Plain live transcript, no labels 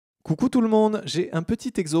Coucou tout le monde, j'ai un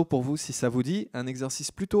petit exo pour vous si ça vous dit, un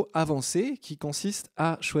exercice plutôt avancé qui consiste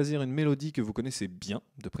à choisir une mélodie que vous connaissez bien,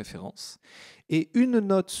 de préférence, et une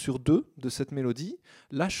note sur deux de cette mélodie,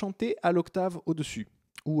 la chanter à l'octave au-dessus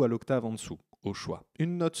ou à l'octave en dessous, au choix.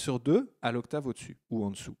 Une note sur deux à l'octave au-dessus ou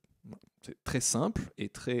en dessous. C'est très simple et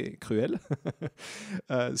très cruel.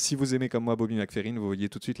 Si vous aimez comme moi Bobby McFerrin, vous voyez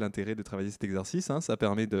tout de suite l'intérêt de travailler cet exercice. Ça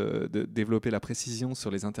permet de développer la précision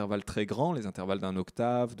sur les intervalles très grands, les intervalles d'un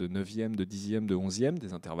octave, de neuvième, de dixième, de onzième,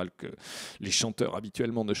 des intervalles que les chanteurs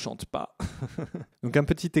habituellement ne chantent pas. Donc un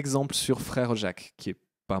petit exemple sur Frère Jacques, qui est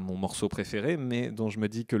pas mon morceau préféré, mais dont je me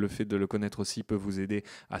dis que le fait de le connaître aussi peut vous aider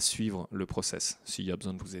à suivre le process, s'il y a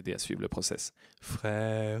besoin de vous aider à suivre le process.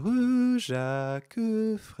 Frère Jacques,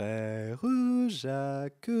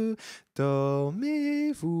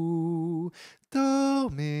 dormez-vous,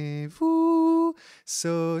 dormez-vous,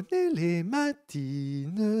 sonnez les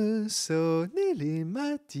matines,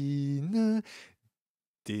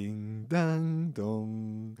 ding dang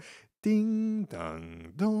dong, ding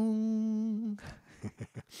dang dong.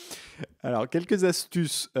 Alors, quelques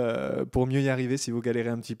astuces pour mieux y arriver si vous galérez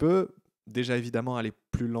un petit peu. Déjà, évidemment, allez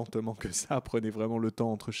plus lentement que ça. Prenez vraiment le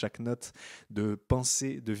temps entre chaque note de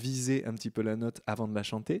penser, de viser un petit peu la note avant de la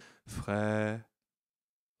chanter. Frère,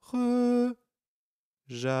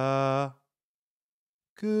 Jacques,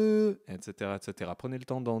 etc., etc. Prenez le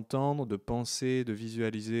temps d'entendre, de penser, de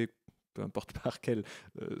visualiser, peu importe par quel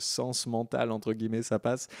sens mental, entre guillemets, ça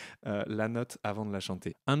passe, la note avant de la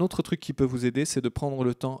chanter. Un autre truc qui peut vous aider, c'est de prendre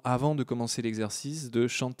le temps, avant de commencer l'exercice, de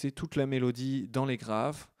chanter toute la mélodie dans les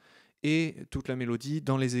graves et toute la mélodie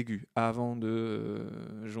dans les aigus, avant de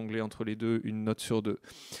jongler entre les deux, une note sur deux.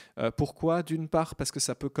 Pourquoi ? D'une part, parce que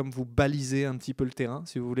ça peut comme vous baliser un petit peu le terrain,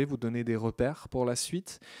 si vous voulez, vous donner des repères pour la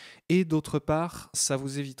suite. Et d'autre part, ça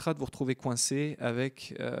vous évitera de vous retrouver coincé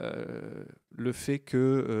avec le fait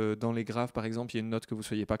que dans les graves, par exemple, il y a une note que vous ne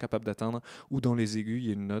soyez pas capable d'atteindre, ou dans les aigus, il y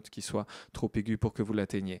a une note qui soit trop aiguë pour que vous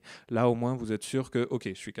l'atteigniez. Là, au moins, vous êtes sûr que, ok,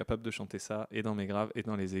 je suis capable de chanter ça, et dans mes graves, et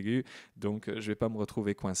dans les aigus, donc je ne vais pas me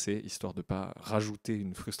retrouver coincé, histoire de ne pas rajouter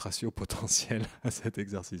une frustration potentielle à cet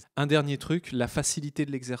exercice. Un dernier truc, la facilité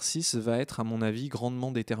de l'exercice va être, à mon avis,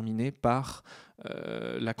 grandement déterminée par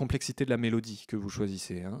la complexité de la mélodie que vous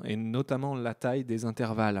choisissez, et notamment la taille des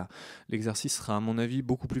intervalles. L'exercice sera, à mon avis,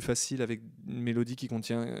 beaucoup plus facile avec une mélodie qui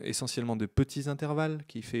contient essentiellement de petits intervalles,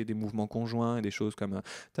 qui fait des mouvements conjoints et des choses comme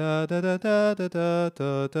voilà,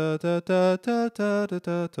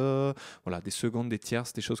 des secondes, des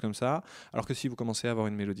tierces, des choses comme ça. Alors que si vous commencez à avoir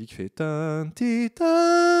une mélodie qui fait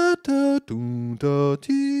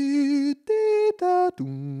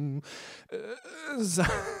ça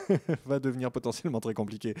va devenir potentiellement très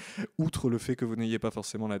compliqué. Outre le fait que vous n'ayez pas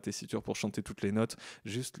forcément la tessiture pour chanter toutes les notes,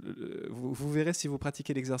 juste vous verrez si vous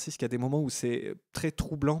pratiquez l'exercice qu'il y a des moments où c'est très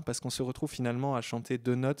troublant parce qu'on se retrouve finalement à chanter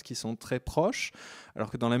deux notes qui sont très proches,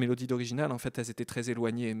 alors que dans la mélodie d'original, en fait, elles étaient très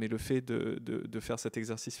éloignées. Mais le fait de faire cet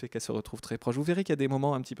exercice fait qu'elles se retrouvent très proches. Vous verrez qu'il y a des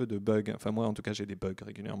moments un petit peu de bug. Enfin, moi, en tout cas, j'ai des bugs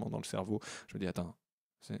régulièrement dans le cerveau. Je me dis, attends,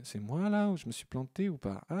 c'est moi là où je me suis planté ou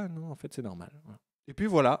pas ? Ah non, en fait, c'est normal. Voilà. Et puis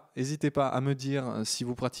voilà, n'hésitez pas à me dire si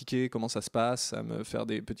vous pratiquez, comment ça se passe, à me faire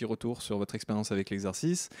des petits retours sur votre expérience avec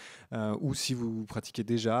l'exercice, ou si vous pratiquez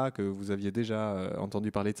déjà, que vous aviez déjà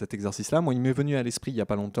entendu parler de cet exercice-là. Moi, il m'est venu à l'esprit il n'y a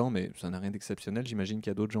pas longtemps, mais ça n'a rien d'exceptionnel. J'imagine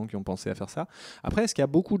qu'il y a d'autres gens qui ont pensé à faire ça. Après, est-ce qu'il y a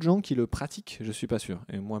beaucoup de gens qui le pratiquent ? Je ne suis pas sûr.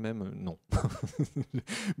 Et moi-même, non.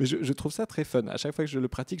 Mais je trouve ça très fun. À chaque fois que je le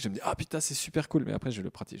pratique, je me dis « Ah putain, c'est super cool !» Mais après, je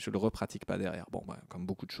le repratique pas derrière. Bon, bah, comme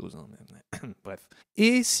beaucoup de choses. Bref.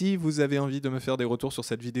 Et si vous avez envie de me faire des retours sur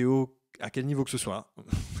cette vidéo, à quel niveau que ce soit,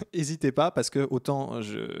 n'hésitez pas, parce que autant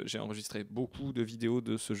j'ai enregistré beaucoup de vidéos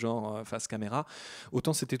de ce genre face caméra,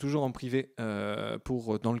 autant c'était toujours en privé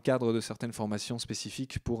dans le cadre de certaines formations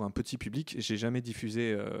spécifiques pour un petit public. J'ai jamais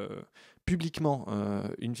diffusé publiquement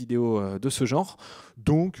une vidéo de ce genre,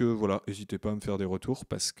 donc voilà, n'hésitez pas à me faire des retours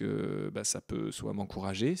parce que ça peut soit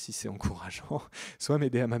m'encourager si c'est encourageant, soit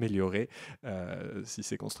m'aider à m'améliorer si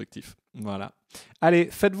c'est constructif. Voilà. Allez,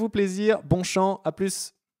 faites-vous plaisir, bon chant, à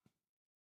plus.